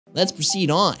let's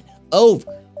proceed on. Over.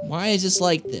 Why is this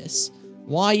like this?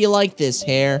 Why you like this,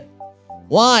 hair?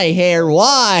 Why, hair?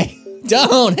 Why?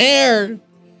 Don't, hair!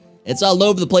 It's all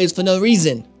over the place for no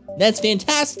reason. That's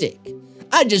fantastic.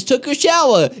 I just took a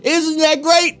shower. Isn't that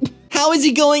great? How is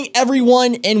it going,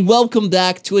 everyone? And welcome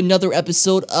back to another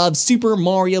episode of Super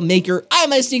Mario Maker.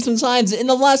 I'm Sneak Sometimes. In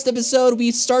the last episode,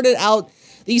 we started out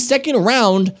the second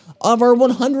round of our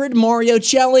 100 Mario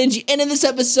challenge. And in this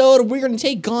episode, we're going to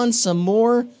take on some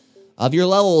more of your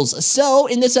levels. So,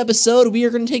 in this episode, we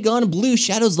are going to take on Blue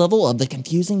Shadow's level of the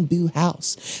Confusing Boo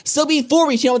House. So, before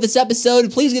we continue with this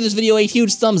episode, please give this video a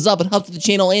huge thumbs up and help the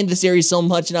channel and the series so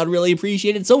much, and I'd really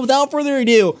appreciate it. So, without further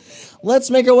ado, let's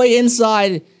make our way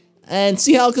inside and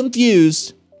see how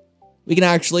confused we can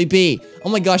actually be. Oh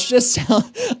my gosh,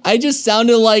 I just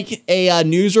sounded like a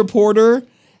news reporter,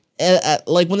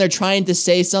 like when they're trying to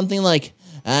say something like,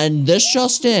 and this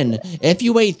just in, if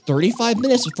you wait 35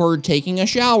 minutes before taking a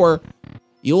shower,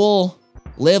 you will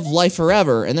live life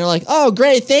forever. And they're like, oh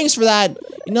great, thanks for that.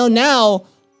 You know, now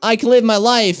I can live my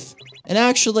life and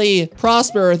actually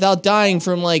prosper without dying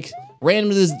from like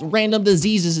random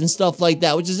diseases and stuff like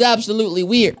that, which is absolutely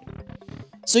weird.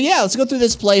 So yeah, let's go through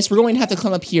this place. We're going to have to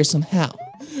come up here somehow.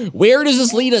 Where does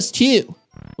this lead us to?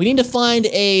 We need to find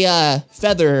a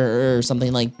feather or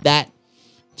something like that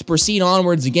to proceed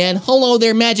onwards again. Hello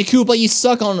there, Magic Koopa, you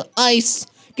suck on ice.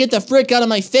 Get the frick out of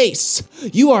my face.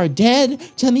 You are dead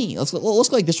to me. Let's go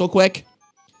like this real quick.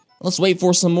 Let's wait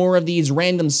for some more of these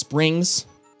random springs.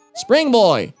 Spring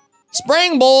boy,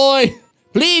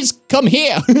 please come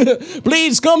here.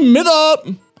 Please come up.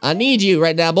 I need you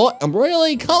right now, boy.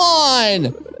 Really? Come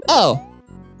on. Oh,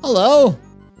 hello.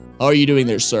 How are you doing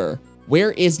there, sir?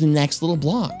 Where is the next little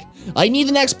block? I need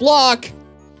the next block.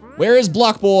 Where is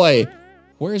Block Boy?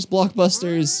 Where is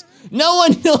Blockbusters? No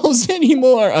one knows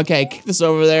anymore. Okay, kick this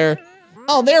over there.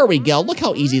 Oh, there we go. Look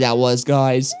how easy that was,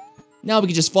 guys. Now we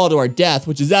can just fall to our death,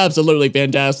 which is absolutely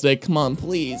fantastic. Come on,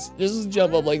 please. Just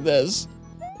jump up like this.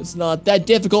 It's not that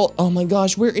difficult. Oh my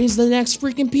gosh, where is the next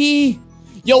freaking P?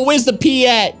 Yo, where's the P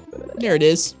at? There it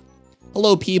is.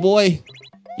 Hello, P boy.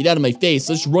 Get out of my face.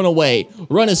 Let's run away.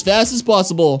 Run as fast as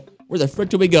possible. Where the frick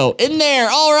do we go? In there.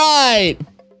 All right.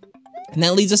 And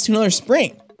that leads us to another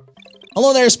spring.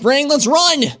 Hello there, spring. Let's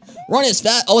run. Run as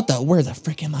fast. Oh, what the? Where the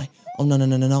frick am I? Oh, no.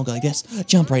 Go like this.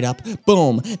 Jump right up.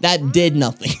 Boom. That did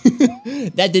nothing.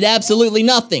 That did absolutely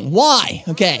nothing. Why?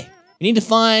 Okay. We need to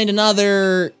find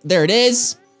another. There it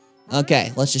is.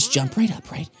 Okay. Let's just jump right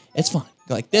up, right? It's fine.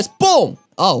 Go like this. Boom.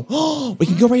 Oh, we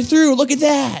can go right through. Look at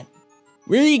that.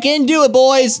 We can do it,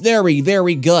 boys.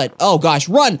 Very good. Oh, gosh.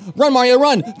 Run, Mario,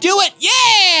 run. Do it.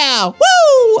 Yeah.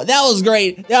 Woo. That was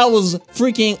great. That was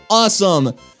freaking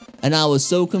awesome. And I was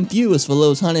so confused for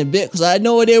those 100 bits because I had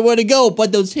no idea where to go,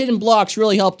 but those hidden blocks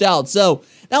really helped out. So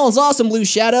that was awesome, Blue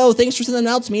Shadow. Thanks for sending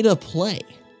out to me to play.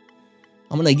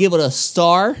 I'm going to give it a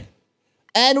star.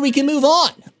 And we can move on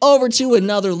over to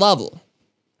another level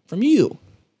from you.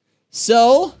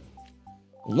 So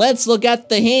let's look at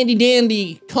the handy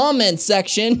dandy comment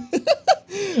section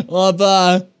of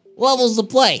levels to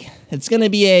play. It's gonna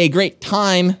be a great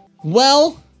time.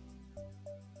 Well,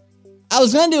 I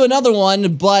was gonna do another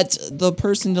one, but the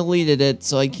person deleted it,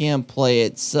 so I can't play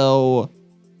it. So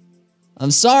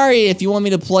I'm sorry if you want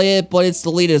me to play it, but it's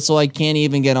deleted, so I can't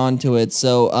even get onto it.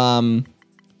 So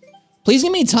please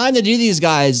give me time to do these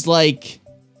guys. Like,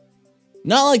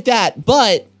 not like that,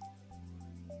 but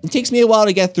it takes me a while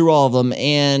to get through all of them,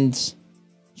 and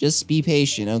just be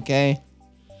patient, okay?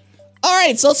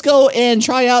 Alright, so let's go and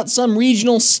try out some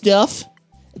regional stuff.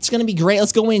 It's gonna be great.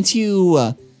 Let's go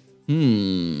into,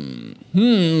 The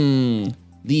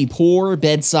Poor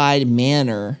Bedside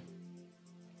Manor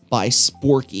by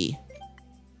Sporky.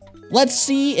 Let's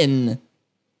see, and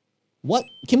what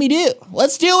can we do?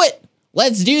 Let's do it!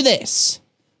 Let's do this!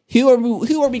 Who are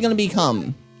we gonna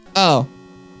become? Oh.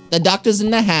 The doctor's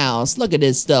in the house. Look at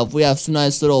this stuff. We have some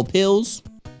nice little pills.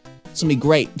 It's gonna be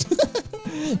great.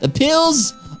 The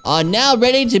pills are now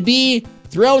ready to be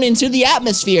thrown into the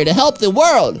atmosphere to help the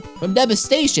world from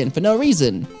devastation for no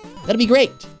reason. That'll be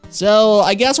great. So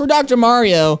I guess we're Dr.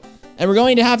 Mario, and we're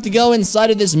going to have to go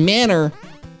inside of this manor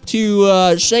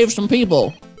to save some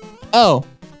people. Oh,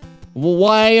 well,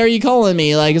 why are you calling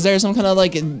me? Like, is there some kind of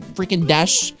like freaking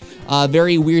dash?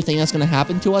 Very weird thing that's gonna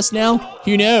happen to us now?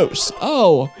 Who knows?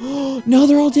 Oh, no,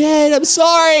 they're all dead. I'm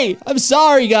sorry,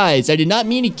 guys. I did not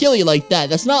mean to kill you like that.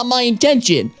 That's not my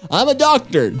intention. I'm a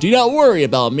doctor. Do not worry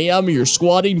about me. I'm your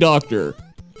squatting doctor.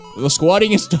 The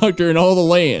squattingest doctor in all the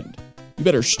land. You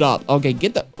better stop. Okay,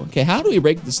 okay, how do we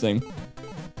break this thing?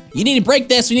 You need to break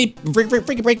this. We need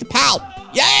freaking break the pow.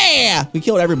 Yeah! We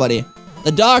killed everybody.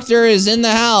 The doctor is in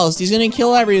the house. He's gonna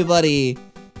kill everybody.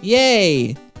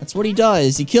 Yay. That's what he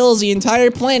does. He kills the entire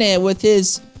planet with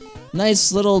his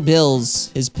nice little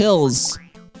pills. His pills.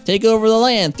 Take over the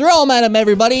land. Throw them at him,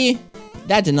 everybody.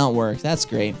 That did not work. That's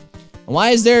great.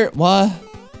 Why is there... What?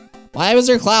 Why was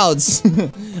there clouds?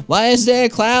 Why is there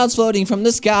clouds floating from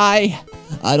the sky?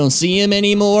 I don't see him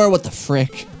anymore. What the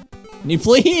frick? Can you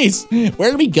please?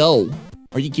 Where do we go?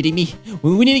 Are you kidding me?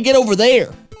 We need to get over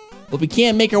there. But we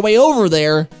can't make our way over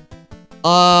there.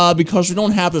 Because we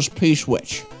don't have this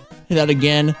P-switch. Hit that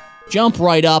again. Jump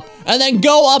right up. And then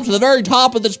go up to the very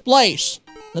top of this place.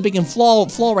 Then we can flow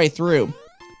right through.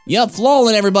 Yep,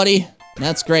 flowing, everybody.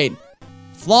 That's great.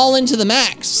 Flawing to the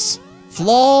max.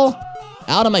 Flaw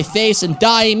out of my face and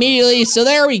die immediately. So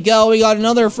there we go. We got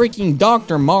another freaking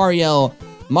Dr. Mario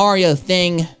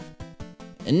thing.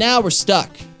 And now we're stuck.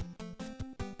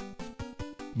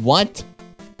 What?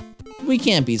 We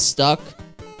can't be stuck.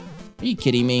 Are you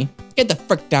kidding me? Get the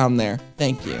frick down there.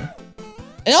 Thank you.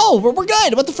 Oh, we're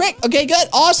good. What the frick? Okay, good.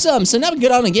 Awesome. So now we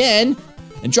get on again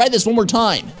and try this one more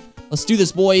time. Let's do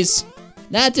this, boys.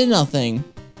 That did nothing.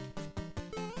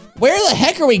 Where the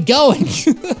heck are we going?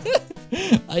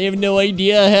 I have no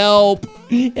idea. Help.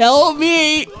 Help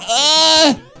me.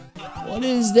 What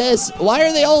is this? Why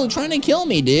are they all trying to kill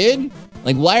me, dude?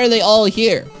 Like, why are they all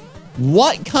here?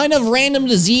 What kind of random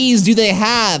disease do they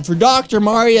have for Dr.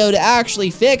 Mario to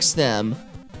actually fix them?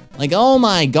 Like, oh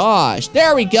my gosh.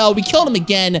 There we go. We killed him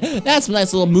again. That's some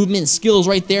nice little movement skills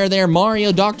right there,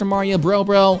 Mario, Dr. Mario,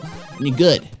 bro. You're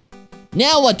good.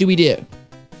 Now what do we do?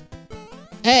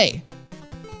 Hey.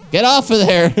 Get off of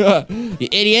there, you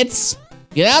idiots.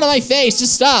 Get out of my face.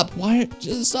 Just stop. Why?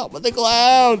 Just stop with the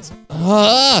clouds.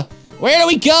 Where do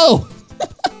we go?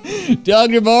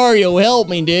 Dr. Mario, help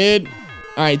me, dude.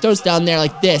 All right, throw us down there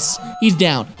like this. He's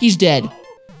down. He's dead.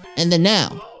 And then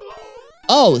now.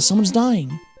 Oh, someone's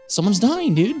dying. Someone's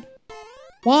dying, dude.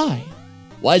 Why?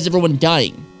 Why is everyone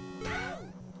dying?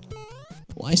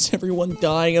 Why is everyone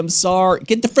dying? I'm sorry.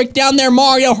 Get the frick down there,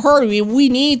 Mario. Hurry. We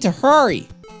need to hurry.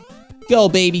 Go,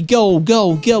 baby. Go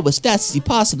as fast as you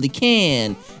possibly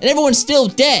can. And everyone's still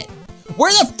dead.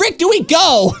 Where the frick do we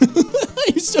go?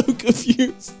 I'm so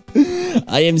confused.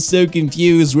 I am so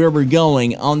confused where we're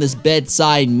going on this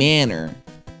bedside manor.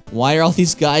 Why are all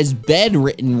these guys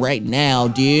bedridden right now,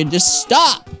 dude? Just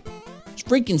stop. Just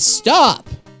freaking stop.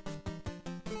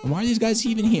 And why are these guys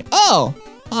even here? Oh,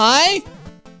 hi.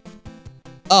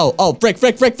 Oh, frick.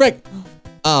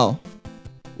 Oh,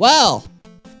 well.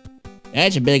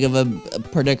 That's a big of a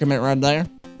predicament right there.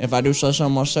 If I do so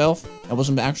myself, that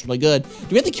wasn't actually good. Do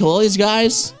we have to kill all these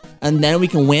guys? And then we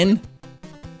can win?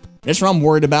 That's what I'm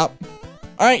worried about.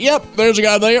 All right, yep, there's a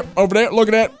guy there, over there,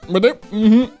 looking at, right there,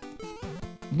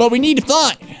 But we need to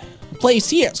find a place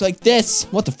here. It's like this.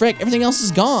 What the frick? Everything else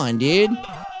is gone, dude.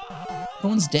 No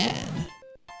one's dead.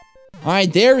 All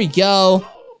right, there we go.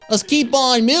 Let's keep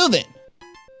on moving.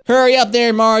 Hurry up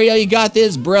there, Mario. You got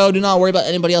this, bro. Do not worry about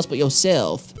anybody else but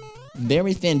yourself.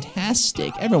 Very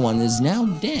fantastic. Everyone is now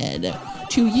dead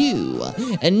to you.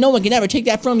 And no one can ever take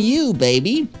that from you,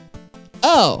 baby.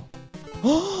 Oh.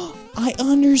 I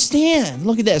understand.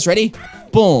 Look at this. Ready?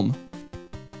 Boom.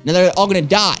 Now they're all gonna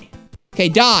die. Okay,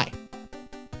 die.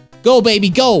 Go, baby,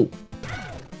 go.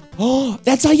 Oh,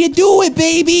 that's how you do it,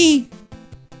 baby.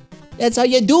 That's how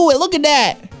you do it. Look at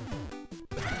that.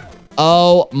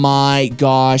 Oh my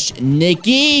gosh.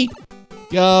 Nikki.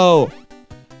 Go.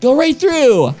 Go right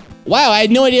through. Wow, I had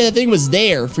no idea that thing was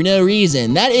there for no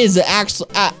reason. That is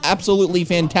absolutely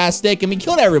fantastic. And we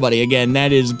killed everybody again.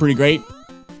 That is pretty great.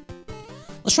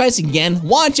 Let's try this again.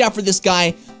 Watch out for this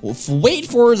guy. We'll wait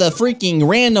for the freaking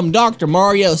random Dr.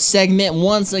 Mario segment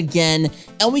once again.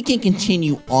 And we can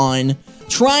continue on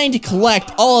trying to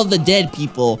collect all of the dead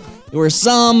people who are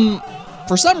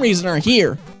for some reason, are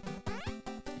here.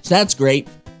 So that's great.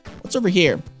 What's over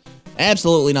here?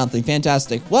 Absolutely nothing.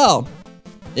 Fantastic. Well,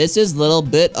 this is a little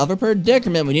bit of a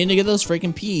predicament. We need to get those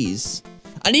freaking peas.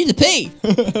 I need to pee.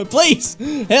 Please,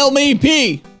 help me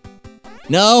pee.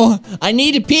 No, I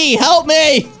need to pee. Help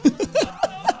me.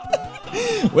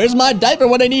 Where's my diaper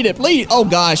when I need it? Please. Oh,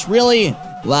 gosh, really?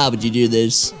 Why would you do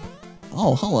this?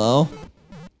 Oh, hello.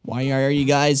 Why are you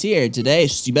guys here today?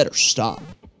 You better stop.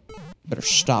 You better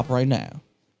stop right now.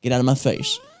 Get out of my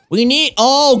face. We need...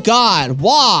 Oh, God,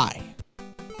 why?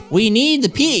 We need the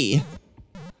pee.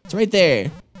 It's right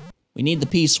there. We need the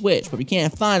P switch, but we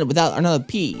can't find it without another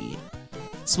P.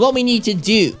 So what we need to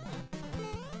do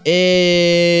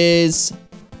is...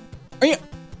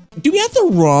 Do we have to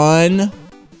run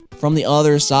from the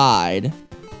other side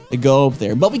to go up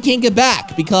there? But we can't get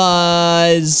back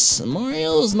because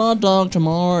Mario's not Dr.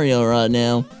 Mario right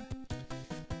now.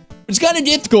 It's kind of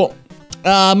difficult.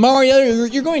 Mario,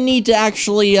 you're going to need to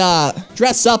actually,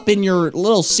 dress up in your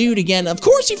little suit again. Of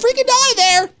course, you freaking die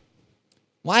there.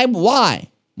 Why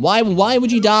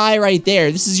would you die right there?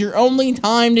 This is your only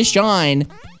time to shine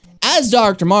as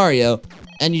Dr. Mario,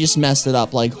 and you just messed it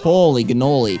up like holy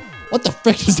cannoli. What the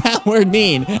frick does that word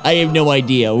mean? I have no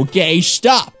idea. Okay,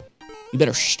 stop. You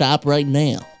better stop right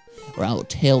now, or I will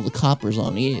tail the coppers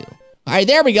on you. All right,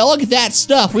 there we go. Look at that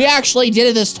stuff. We actually did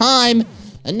it this time,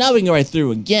 and now we can go right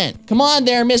through again. Come on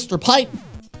there, Mr. Pipe.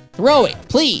 Throw it,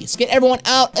 please. Get everyone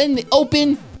out in the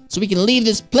open so we can leave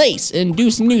this place and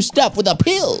do some new stuff with the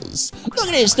pills. Look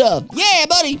at this stuff. Yeah,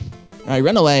 buddy. All right,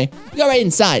 run away. Go right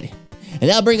inside. And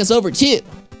that'll bring us over to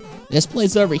this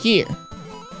place over here.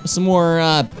 With some more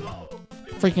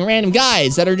freaking random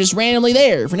guys that are just randomly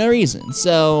there for no reason.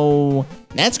 So,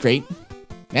 that's great.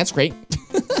 That's great.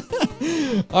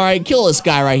 All right, kill this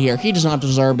guy right here. He does not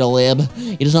deserve to live.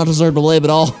 He does not deserve to live at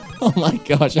all. Oh my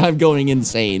gosh, I'm going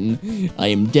insane. I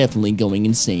am definitely going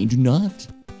insane. Do not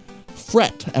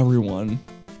fret, everyone.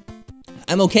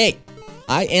 I'm okay.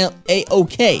 I am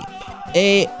a-okay.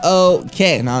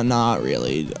 A-okay. Not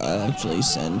really. I actually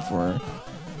send for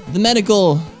the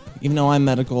medical, even though I'm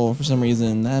medical for some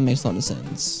reason. That makes a lot of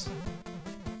sense.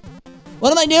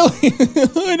 What am I doing?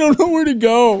 I don't know where to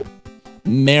go.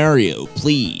 Mario,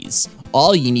 please.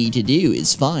 All you need to do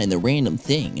is find the random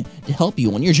thing to help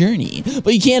you on your journey.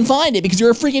 But you can't find it because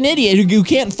you're a freaking idiot who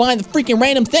can't find the freaking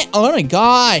random thing. Oh my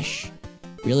gosh.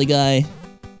 Really, guy?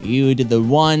 You did the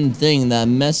one thing that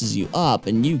messes you up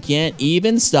and you can't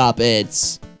even stop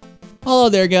it. Hello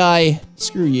there, guy.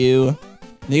 Screw you.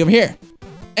 Think over here.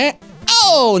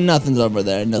 Oh, nothing's over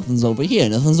there. Nothing's over here.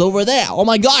 Nothing's over there. Oh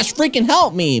my gosh, freaking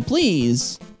help me,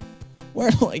 please.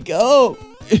 Where do I go?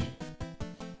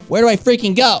 Where do I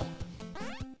freaking go?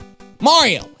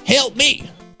 Mario, help me!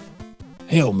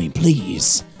 Help me,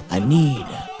 please. I need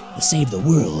to save the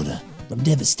world from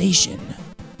devastation.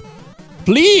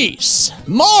 Please,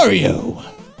 Mario!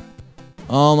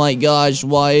 Oh my gosh,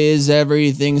 why is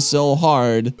everything so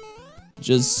hard?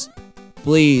 Just,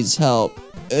 please help.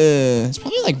 It's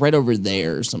probably like right over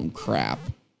there or some crap.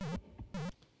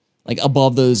 Like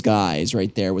above those guys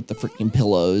right there with the freaking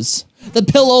pillows. The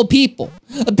pillow people.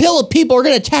 The pillow people are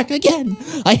gonna attack again.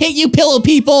 I hate you pillow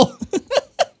people.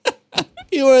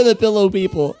 You are the pillow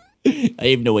people. I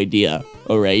have no idea.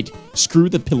 Alright. Screw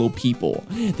the pillow people.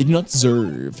 They do not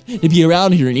deserve to be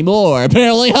around here anymore.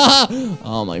 Apparently, haha.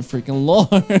 Oh my freaking lord.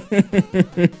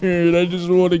 I just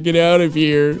want to get out of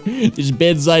here. This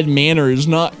bedside manor is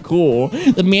not cool.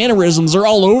 The mannerisms are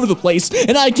all over the place,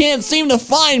 and I can't seem to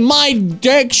find my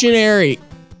dictionary.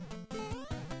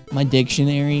 My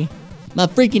dictionary? My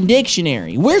freaking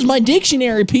dictionary. Where's my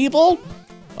dictionary, people?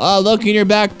 Oh, look in your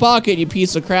back pocket, you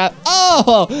piece of crap.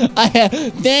 Oh,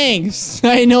 thanks.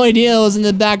 I had no idea it was in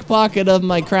the back pocket of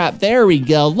my crap. There we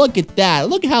go. Look at that.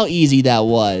 Look how easy that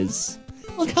was.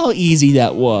 Look how easy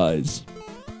that was.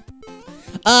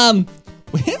 Get out of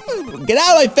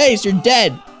my face. You're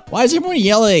dead. Why is everyone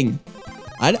yelling?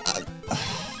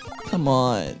 Come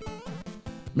on.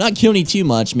 I'm not killing you too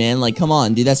much, man. Like, come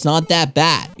on, dude. That's not that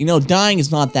bad. You know, dying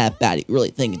is not that bad. You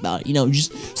really think about it. You know,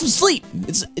 just some sleep.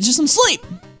 It's just some sleep.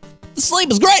 The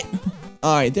sleep is great.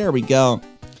 All right, there we go.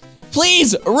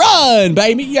 Please run,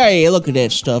 baby. Yay, look at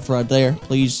that stuff right there.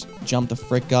 Please jump the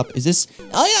frick up. Is this?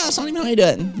 Oh, yeah, that's not even how you do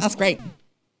it. That's great.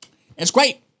 It's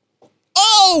great.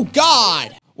 Oh,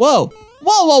 God. Whoa.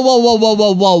 Whoa, whoa, whoa, whoa, whoa,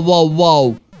 whoa, whoa, whoa,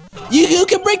 whoa. You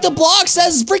can break the blocks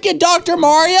as freaking Dr.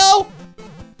 Mario?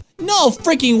 No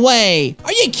freaking way.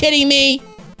 Are you kidding me?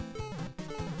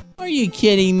 Are you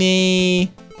kidding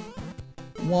me?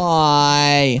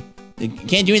 Why?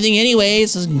 Can't do anything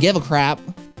anyways. Doesn't give a crap.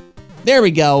 There we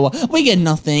go. We get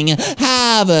nothing.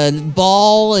 Have a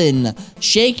ball and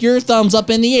shake your thumbs up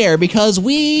in the air because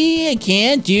we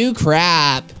can't do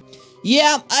crap.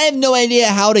 Yeah, I have no idea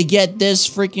how to get this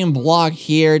freaking block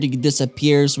here to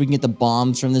disappear so we can get the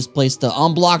bombs from this place to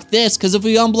unblock this. Because if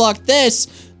we unblock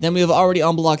this, then we have already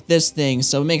unblocked this thing.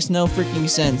 So it makes no freaking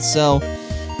sense. So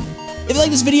if you like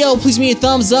this video, please give me a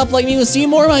thumbs up. Like me to see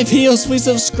more of my videos, please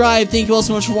subscribe. Thank you all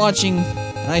so much for watching.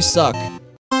 And I suck.